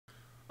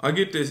I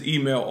get this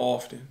email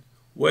often.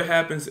 What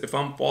happens if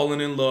I'm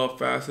falling in love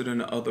faster than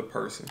the other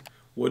person?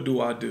 What do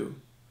I do?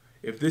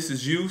 If this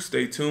is you,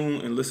 stay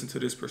tuned and listen to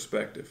this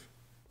perspective.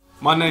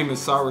 My name is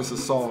Cyrus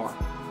Ausar,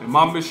 and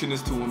my mission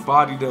is to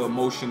embody the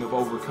emotion of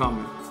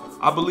overcoming.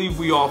 I believe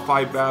we all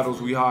fight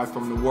battles we hide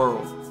from the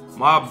world.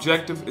 My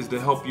objective is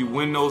to help you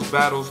win those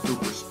battles through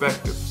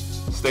perspective.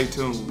 Stay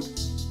tuned.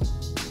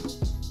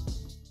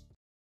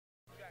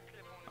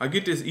 I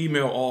get this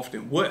email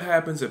often. What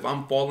happens if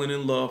I'm falling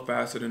in love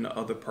faster than the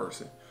other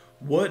person?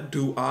 What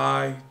do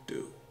I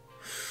do?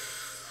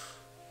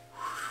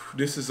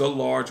 This is a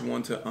large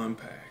one to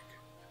unpack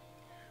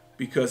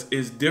because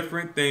it's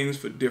different things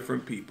for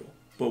different people.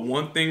 But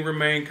one thing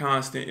remain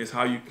constant is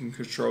how you can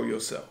control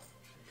yourself.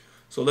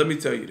 So let me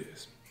tell you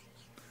this.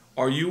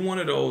 Are you one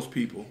of those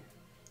people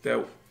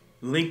that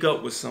link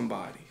up with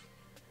somebody?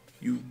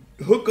 You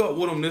hook up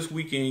with them this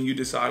weekend, you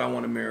decide I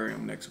want to marry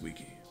them next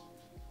weekend.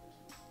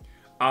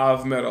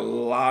 I've met a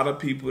lot of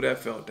people that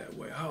felt that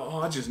way.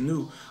 Oh, I just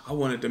knew I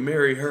wanted to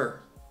marry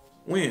her.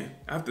 When?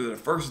 After the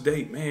first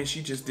date, man,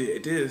 she just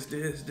did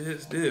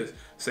this.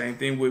 Same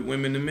thing with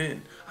women and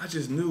men. I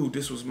just knew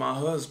this was my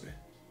husband.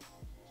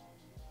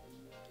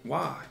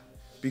 Why?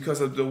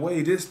 Because of the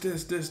way this.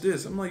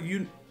 I'm like,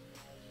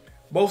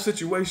 both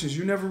situations,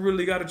 you never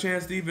really got a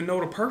chance to even know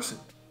the person.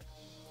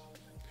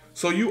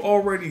 So you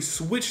already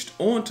switched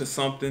onto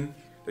something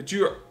that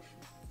you're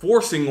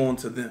forcing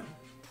onto them.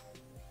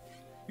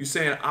 You're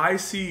saying, I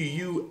see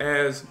you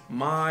as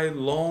my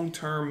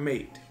long-term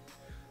mate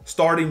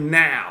starting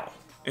now,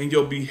 and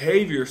your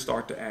behavior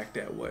start to act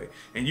that way.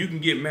 And you can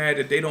get mad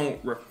that they don't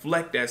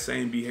reflect that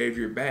same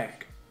behavior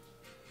back.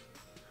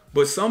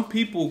 But some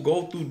people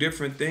go through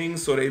different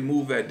things, so they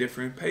move at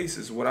different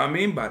paces. What I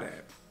mean by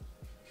that,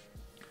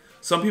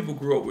 some people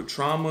grew up with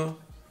trauma,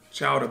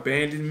 child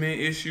abandonment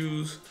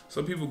issues.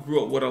 Some people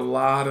grew up with a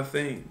lot of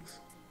things.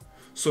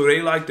 So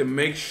they like to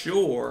make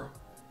sure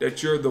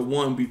that you're the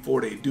one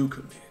before they do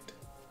commit.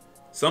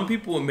 Some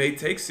people, it may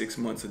take 6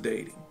 months of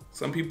dating.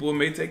 Some people, it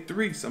may take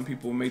 3. Some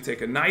people, it may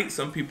take a night.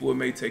 Some people, it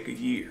may take a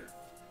year.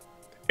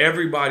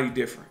 Everybody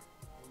different.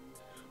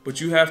 But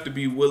you have to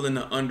be willing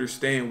to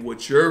understand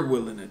what you're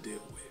willing to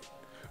deal with.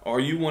 Are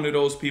you one of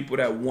those people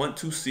that want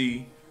to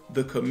see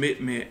the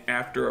commitment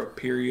after a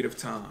period of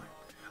time?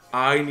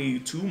 I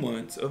need 2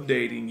 months of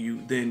dating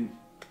you, then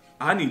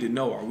I need to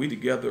know, are we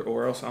together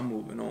or else I'm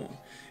moving on.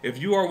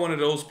 If you are one of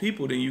those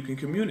people, then you can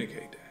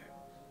communicate that.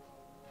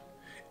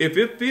 If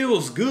it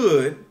feels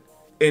good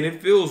and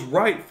it feels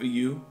right for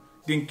you,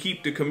 then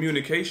keep the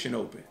communication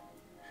open.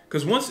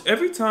 Because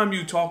every time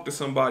you talk to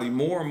somebody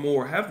more and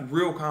more, have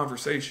real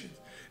conversations.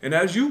 And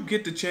as you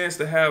get the chance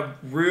to have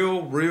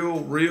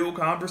real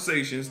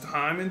conversations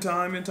time and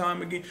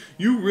time again,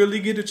 you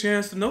really get a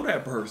chance to know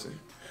that person.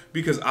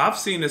 Because I've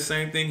seen the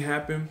same thing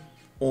happen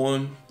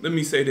on, let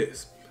me say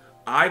this.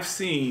 I've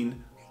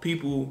seen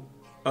people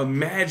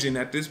imagine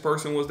that this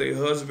person was their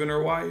husband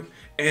or wife,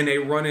 and they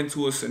run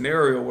into a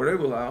scenario where they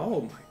were like,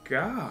 oh my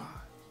God.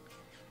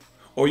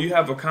 Or you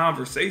have a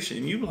conversation,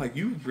 and you're like,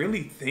 you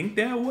really think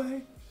that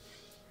way?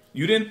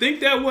 You didn't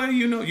think that way,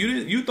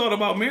 you thought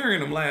about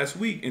marrying them last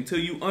week until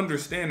you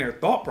understand their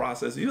thought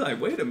process. You're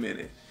like, wait a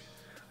minute,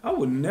 I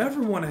would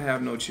never want to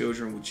have no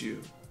children with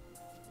you.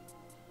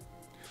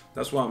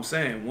 That's what I'm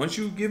saying. Once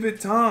you give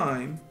it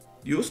time,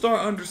 you'll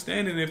start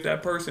understanding if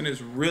that person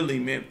is really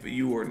meant for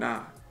you or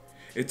not.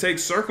 It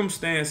takes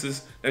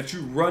circumstances that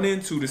you run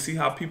into to see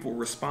how people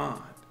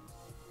respond.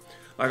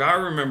 Like, I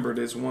remember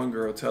this one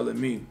girl telling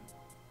me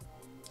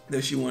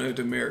that she wanted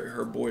to marry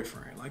her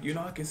boyfriend. Like,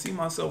 I can see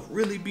myself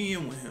really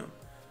being with him.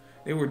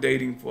 They were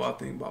dating for, I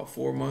think, about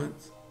 4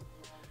 months.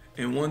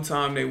 And one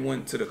time they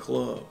went to the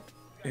club,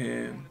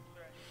 and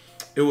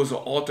it was an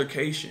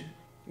altercation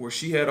where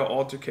she had an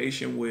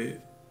altercation with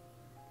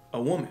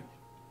a woman.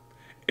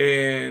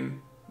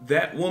 And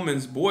that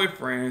woman's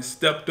boyfriend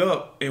stepped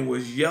up and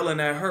was yelling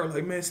at her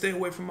like, man, stay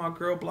away from my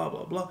girl, blah,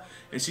 blah, blah.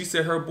 And she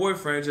said her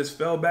boyfriend just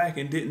fell back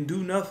and didn't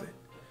do nothing.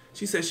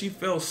 She said she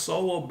felt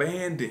so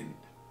abandoned.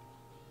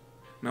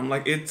 And I'm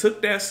like, it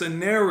took that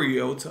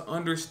scenario to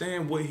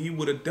understand what he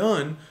would have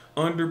done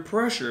under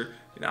pressure.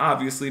 And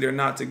obviously they're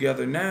not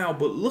together now,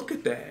 but look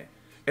at that.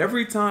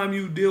 Every time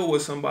you deal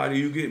with somebody,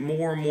 you get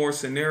more and more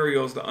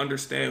scenarios to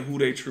understand who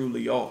they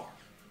truly are.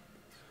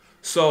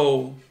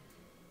 So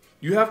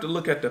you have to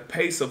look at the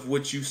pace of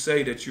which you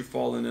say that you're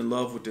falling in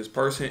love with this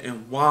person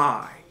and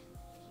why.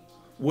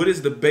 What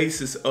is the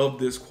basis of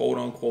this quote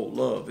unquote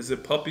love? Is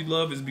it puppy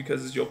love? Is it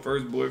because it's your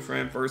first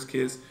boyfriend, first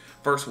kiss,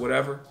 first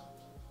whatever?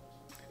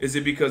 Is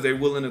it because they're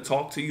willing to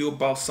talk to you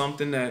about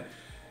something that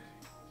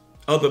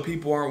other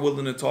people aren't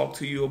willing to talk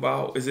to you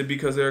about? Is it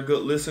because they're a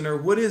good listener?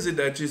 What is it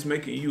that's just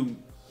making you,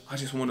 I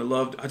just want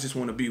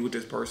to be with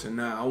this person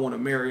now. I want to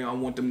marry. I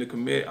want them to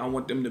commit. I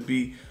want them to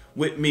be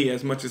with me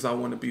as much as I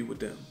want to be with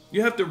them.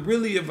 You have to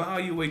really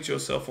evaluate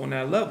yourself on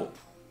that level.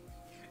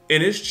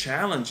 And it's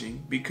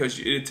challenging because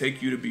it'll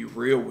take you to be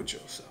real with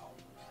yourself.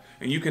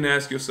 And you can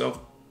ask yourself,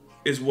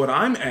 is what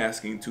I'm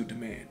asking too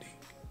demanding?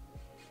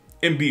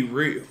 And be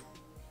real.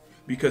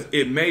 Because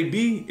it may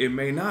be, it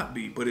may not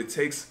be, but it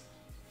takes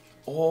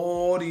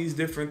all these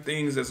different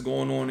things that's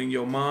going on in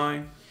your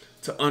mind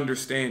to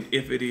understand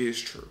if it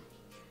is true.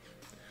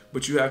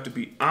 But you have to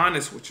be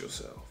honest with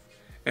yourself.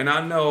 And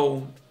I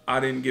know I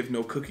didn't give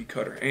no cookie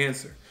cutter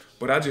answer,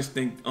 but I just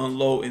think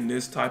unloading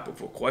this type of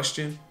a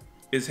question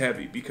is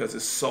heavy because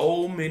there's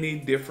so many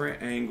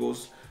different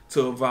angles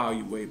to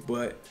evaluate.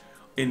 But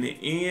in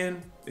the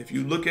end, if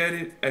you look at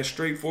it as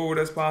straightforward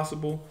as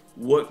possible,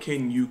 what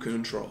can you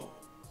control?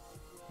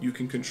 You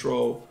can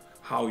control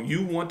how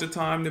you want the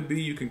time to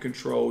be. You can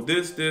control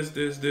this,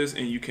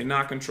 and you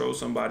cannot control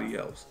somebody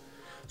else.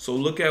 So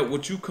look at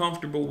what you're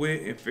comfortable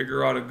with and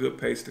figure out a good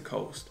pace to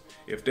coast.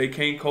 If they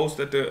can't coast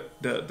at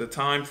the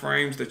time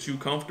frames that you're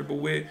comfortable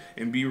with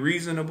and be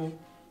reasonable,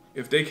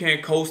 if they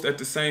can't coast at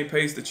the same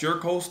pace that you're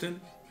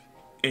coasting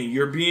and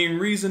you're being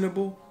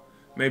reasonable,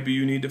 maybe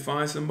you need to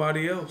find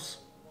somebody else.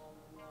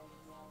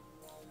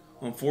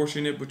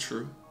 Unfortunate but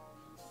true.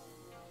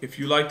 If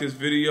you like this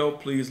video,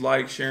 please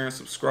like, share, and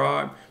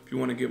subscribe. If you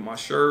want to get my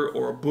shirt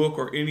or a book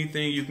or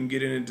anything, you can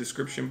get it in the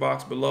description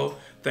box below.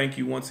 Thank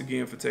you once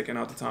again for taking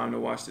out the time to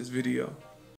watch this video.